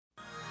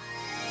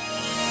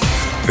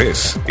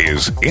This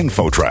is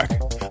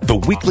InfoTrack, the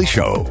weekly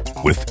show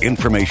with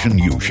information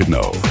you should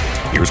know.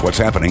 Here's what's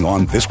happening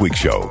on this week's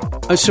show.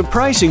 A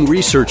surprising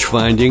research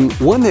finding,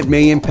 one that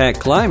may impact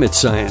climate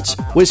science,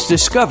 was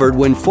discovered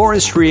when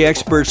forestry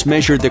experts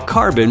measured the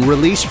carbon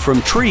released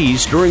from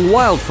trees during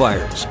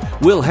wildfires.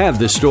 We'll have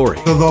the story.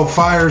 Although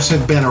fires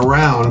have been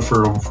around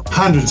for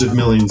hundreds of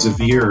millions of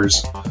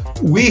years,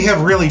 we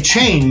have really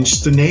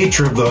changed the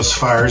nature of those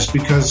fires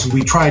because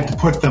we tried to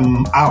put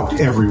them out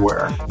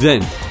everywhere.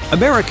 Then,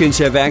 Americans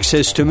have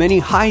access to many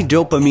high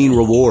dopamine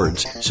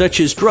rewards, such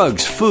as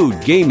drugs, food,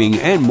 gaming,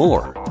 and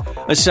more.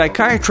 A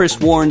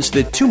psychiatrist warns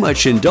that too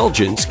much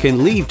indulgence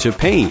can lead to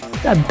pain.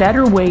 A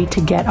better way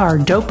to get our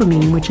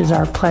dopamine, which is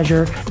our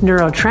pleasure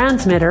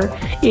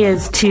neurotransmitter,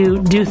 is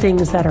to do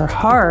things that are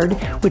hard,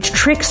 which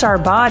tricks our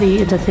body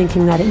into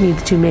thinking that it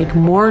needs to make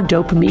more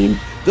dopamine.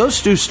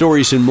 Those two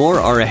stories and more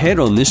are ahead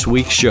on this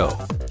week's show.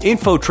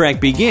 InfoTrack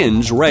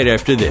begins right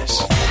after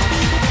this.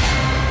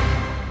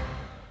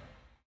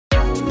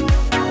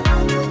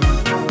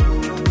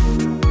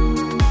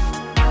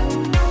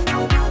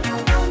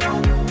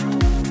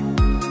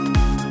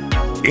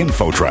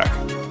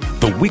 InfoTrack,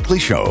 the weekly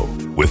show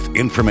with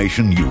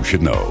information you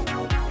should know.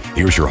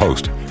 Here's your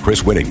host,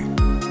 Chris Whitting.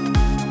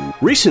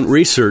 Recent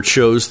research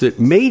shows that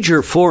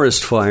major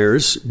forest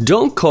fires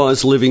don't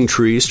cause living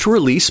trees to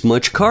release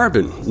much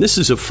carbon. This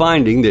is a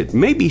finding that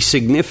may be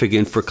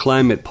significant for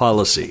climate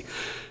policy.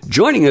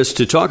 Joining us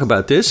to talk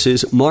about this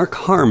is Mark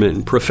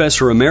Harmon,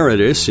 Professor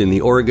Emeritus in the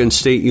Oregon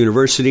State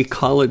University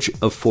College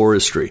of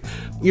Forestry.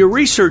 Your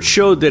research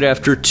showed that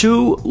after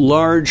two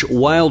large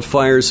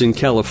wildfires in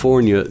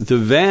California, the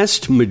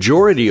vast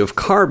majority of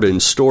carbon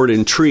stored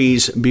in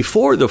trees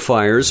before the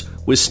fires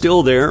was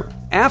still there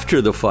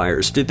after the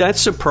fires. Did that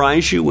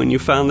surprise you when you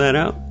found that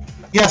out?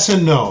 Yes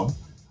and no.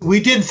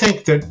 We did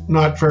think that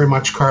not very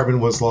much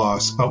carbon was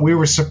lost, but we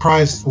were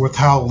surprised with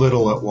how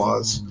little it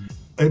was.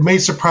 It may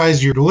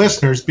surprise your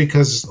listeners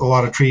because a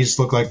lot of trees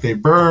look like they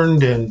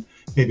burned and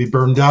maybe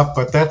burned up,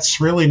 but that's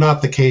really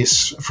not the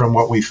case from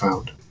what we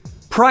found.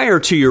 Prior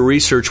to your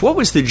research, what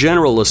was the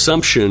general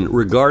assumption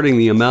regarding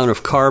the amount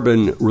of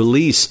carbon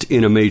released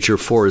in a major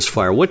forest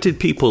fire? What did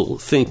people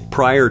think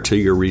prior to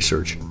your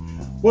research?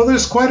 Well,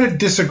 there's quite a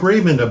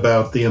disagreement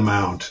about the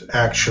amount,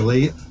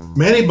 actually.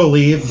 Many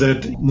believe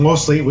that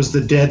mostly it was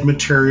the dead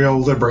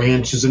material, the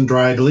branches and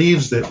dried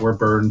leaves that were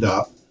burned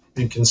up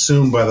and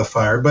consumed by the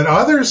fire. But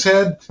others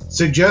had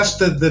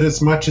suggested that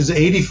as much as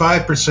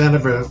 85%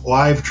 of a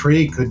live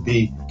tree could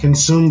be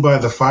consumed by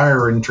the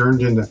fire and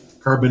turned into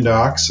carbon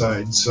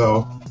dioxide.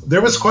 So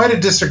there was quite a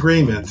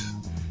disagreement.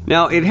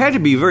 Now, it had to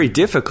be very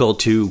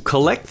difficult to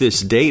collect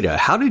this data.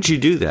 How did you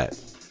do that?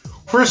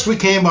 First, we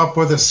came up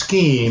with a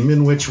scheme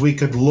in which we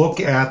could look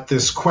at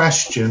this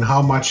question,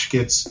 how much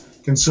gets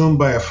consumed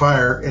by a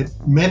fire, at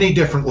many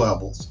different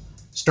levels,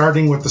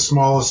 starting with the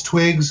smallest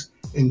twigs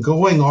and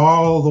going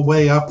all the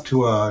way up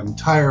to an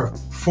entire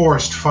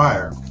forest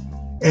fire.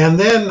 And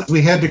then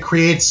we had to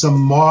create some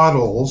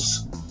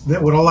models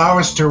that would allow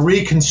us to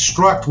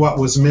reconstruct what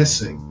was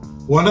missing.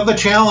 One of the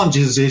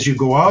challenges is you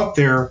go out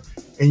there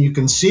and you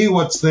can see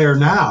what's there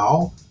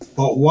now,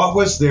 but what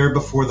was there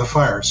before the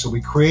fire? So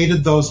we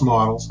created those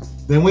models.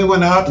 Then we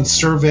went out and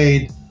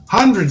surveyed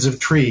hundreds of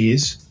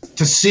trees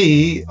to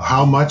see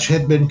how much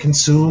had been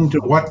consumed,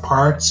 what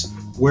parts,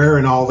 where,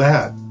 and all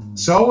that.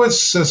 So it was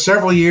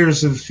several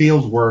years of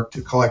field work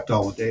to collect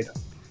all the data.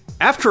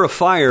 After a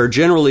fire,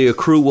 generally a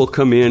crew will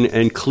come in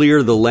and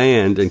clear the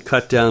land and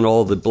cut down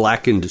all the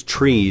blackened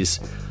trees.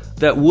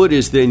 That wood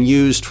is then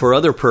used for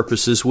other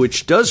purposes,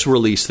 which does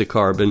release the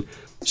carbon.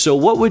 So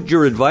what would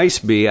your advice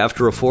be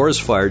after a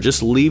forest fire?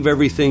 Just leave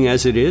everything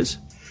as it is?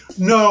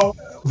 No.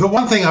 The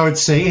one thing I would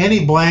say,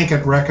 any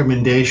blanket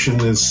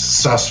recommendation is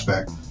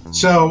suspect.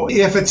 So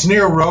if it's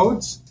near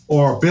roads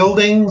or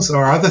buildings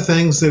or other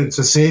things that it's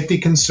a safety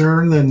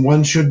concern, then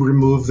one should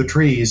remove the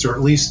trees or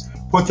at least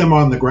put them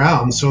on the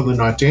ground so they're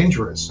not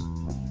dangerous.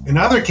 In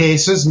other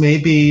cases,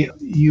 maybe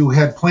you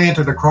had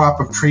planted a crop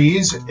of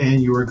trees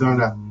and you were going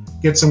to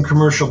get some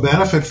commercial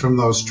benefit from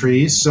those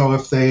trees. So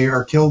if they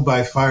are killed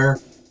by fire,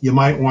 you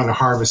might want to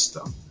harvest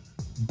them.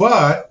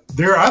 But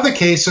there are other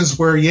cases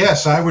where,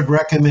 yes, I would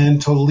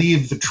recommend to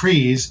leave the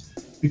trees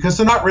because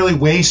they're not really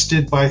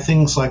wasted by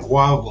things like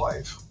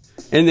wildlife.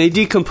 And they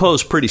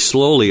decompose pretty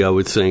slowly, I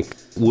would think.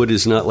 Wood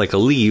is not like a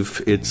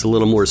leaf. It's a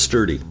little more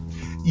sturdy.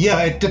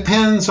 Yeah, it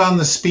depends on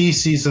the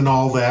species and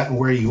all that and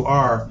where you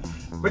are.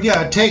 But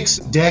yeah, it takes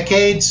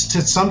decades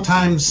to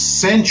sometimes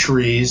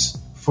centuries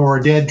for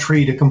a dead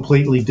tree to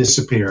completely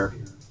disappear.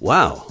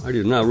 Wow, I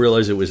did not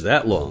realize it was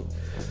that long.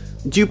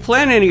 Do you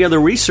plan any other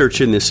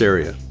research in this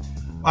area?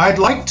 I'd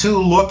like to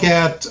look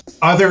at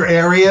other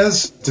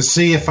areas to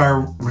see if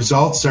our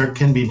results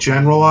can be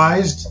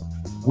generalized.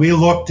 We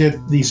looked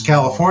at these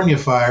California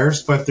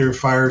fires, but there are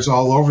fires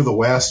all over the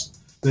West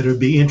that would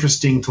be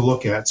interesting to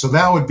look at. So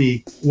that would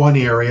be one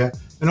area,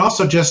 and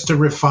also just to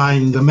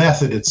refine the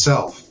method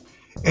itself.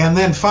 And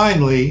then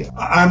finally,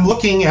 I'm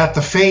looking at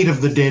the fate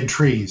of the dead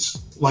trees,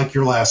 like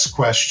your last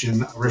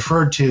question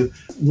referred to,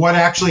 what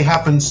actually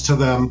happens to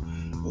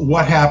them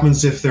what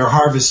happens if they're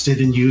harvested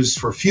and used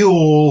for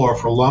fuel or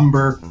for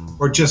lumber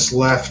or just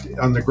left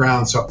on the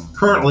ground. So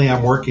currently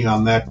I'm working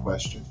on that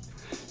question.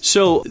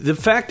 So the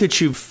fact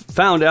that you've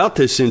found out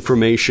this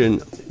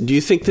information, do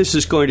you think this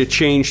is going to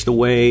change the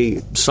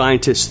way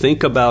scientists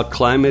think about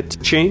climate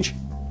change?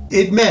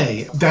 It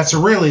may. That's a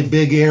really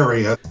big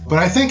area. But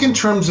I think in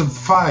terms of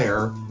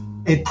fire,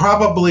 it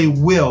probably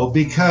will,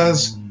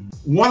 because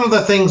one of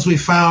the things we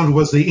found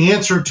was the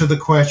answer to the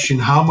question,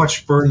 how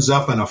much burns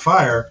up in a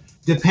fire,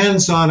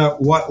 depends on at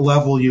what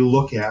level you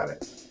look at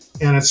it.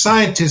 And as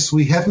scientists,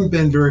 we haven't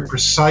been very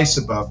precise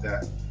about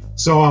that.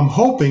 So I'm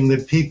hoping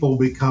that people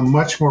become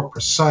much more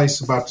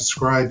precise about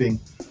describing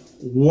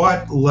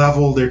what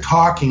level they're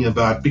talking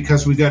about,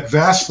 because we got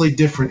vastly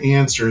different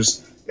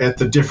answers at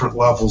the different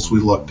levels we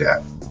looked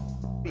at.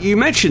 You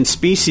mentioned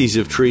species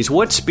of trees.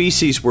 What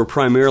species were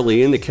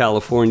primarily in the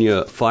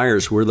California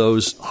fires? Were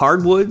those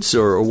hardwoods,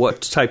 or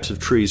what types of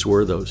trees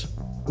were those?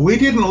 We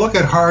didn't look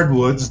at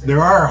hardwoods.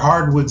 There are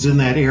hardwoods in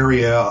that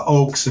area,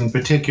 oaks in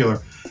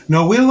particular.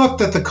 No, we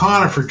looked at the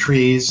conifer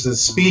trees. The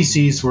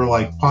species were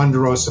like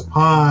ponderosa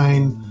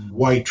pine,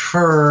 white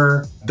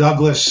fir,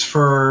 Douglas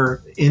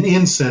fir, and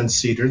incense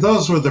cedar.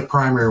 Those were the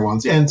primary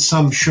ones, and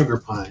some sugar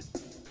pine.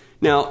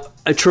 Now,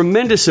 a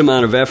tremendous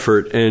amount of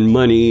effort and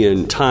money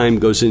and time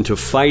goes into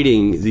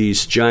fighting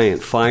these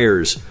giant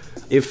fires.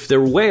 If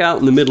they're way out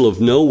in the middle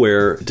of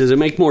nowhere, does it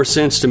make more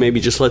sense to maybe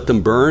just let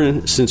them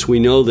burn, since we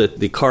know that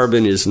the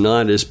carbon is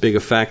not as big a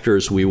factor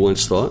as we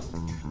once thought?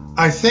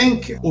 I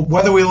think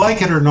whether we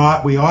like it or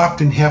not, we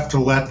often have to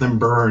let them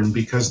burn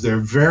because they're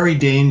very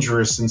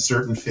dangerous in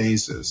certain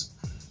phases.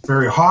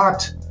 Very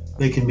hot,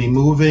 they can be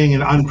moving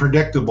and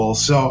unpredictable.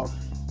 So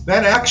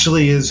that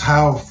actually is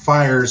how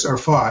fires are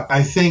fought.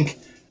 I think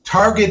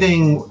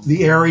targeting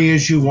the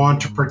areas you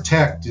want to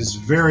protect is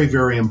very,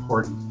 very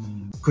important.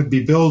 Could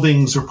be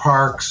buildings or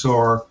parks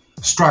or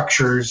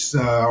structures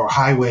or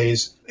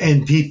highways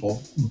and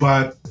people.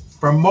 But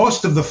for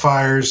most of the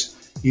fires,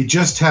 you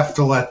just have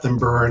to let them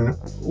burn,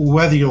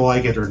 whether you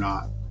like it or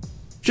not.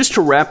 Just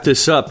to wrap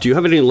this up, do you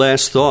have any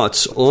last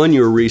thoughts on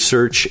your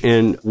research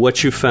and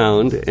what you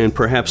found, and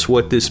perhaps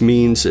what this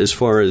means as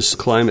far as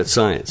climate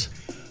science?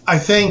 I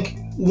think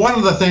one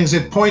of the things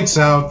it points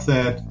out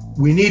that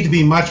we need to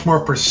be much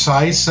more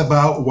precise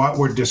about what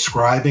we're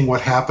describing, what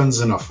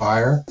happens in a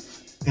fire.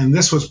 And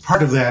this was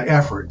part of that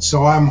effort.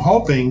 So I'm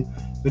hoping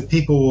that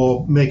people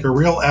will make a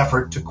real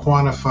effort to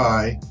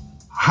quantify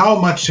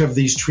how much of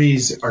these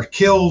trees are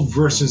killed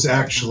versus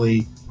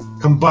actually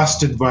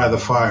combusted by the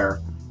fire.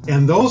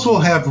 And those will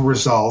have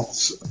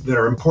results that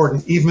are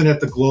important even at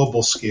the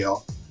global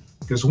scale.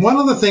 Because one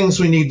of the things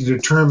we need to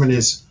determine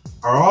is,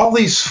 are all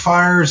these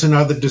fires and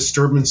other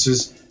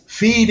disturbances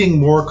feeding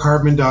more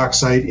carbon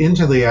dioxide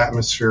into the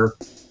atmosphere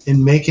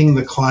and making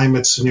the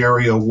climate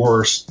scenario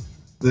worse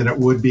than it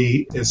would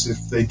be as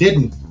if they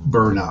didn't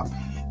burn up?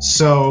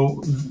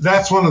 So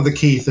that's one of the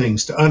key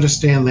things, to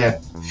understand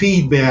that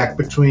feedback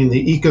between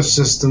the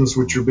ecosystems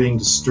which are being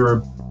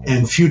disturbed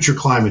and future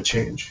climate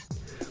change.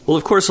 Well,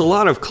 of course, a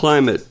lot of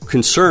climate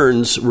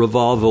concerns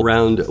revolve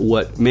around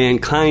what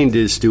mankind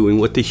is doing,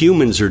 what the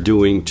humans are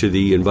doing to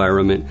the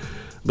environment.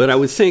 But I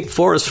would think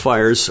forest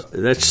fires,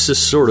 that's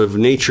just sort of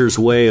nature's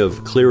way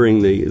of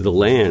clearing the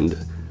land.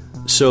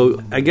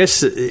 So I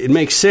guess it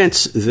makes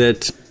sense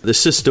that the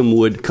system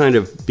would kind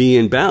of be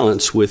in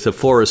balance with a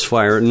forest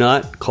fire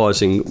not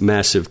causing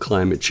massive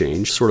climate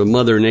change. Sort of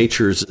Mother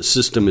Nature's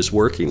system is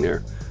working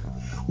there.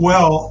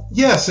 Well,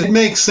 yes, it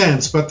makes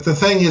sense. But the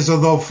thing is,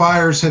 although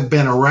fires have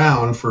been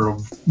around for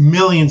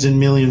millions and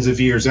millions of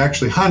years,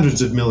 actually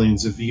hundreds of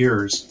millions of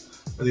years,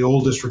 the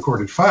oldest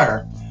recorded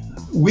fire,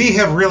 we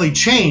have really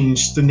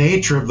changed the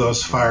nature of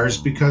those fires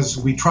because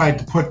we tried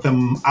to put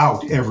them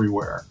out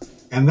everywhere.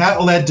 And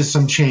that led to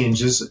some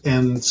changes.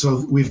 And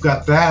so we've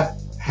got that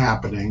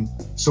happening,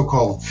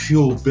 so-called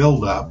fuel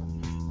buildup.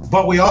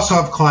 But we also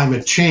have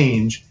climate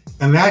change,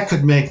 and that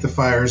could make the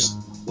fires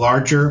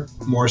larger,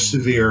 more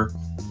severe.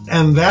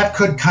 And that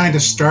could kind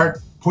of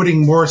start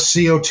putting more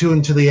CO2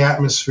 into the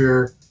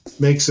atmosphere,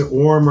 makes it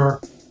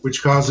warmer,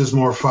 which causes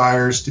more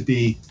fires to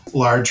be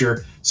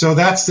larger. So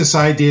that's this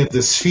idea of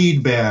this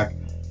feedback.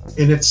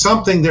 And it's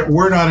something that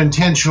we're not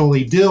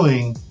intentionally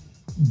doing,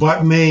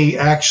 but may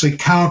actually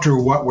counter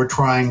what we're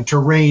trying to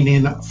rein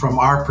in from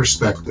our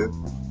perspective.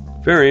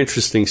 Very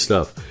interesting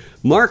stuff.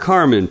 Mark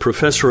Harmon,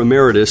 Professor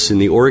Emeritus in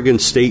the Oregon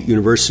State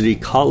University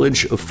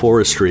College of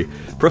Forestry.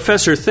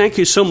 Professor, thank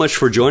you so much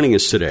for joining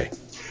us today.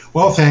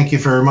 Well, thank you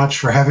very much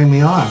for having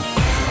me on.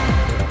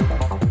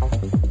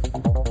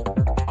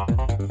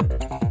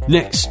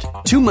 Next,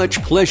 too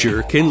much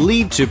pleasure can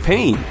lead to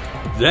pain.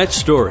 That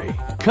story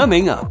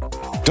coming up.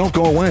 Don't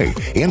go away.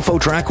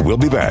 InfoTrack will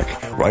be back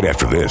right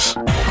after this.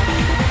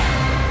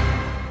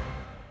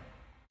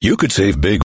 You could save big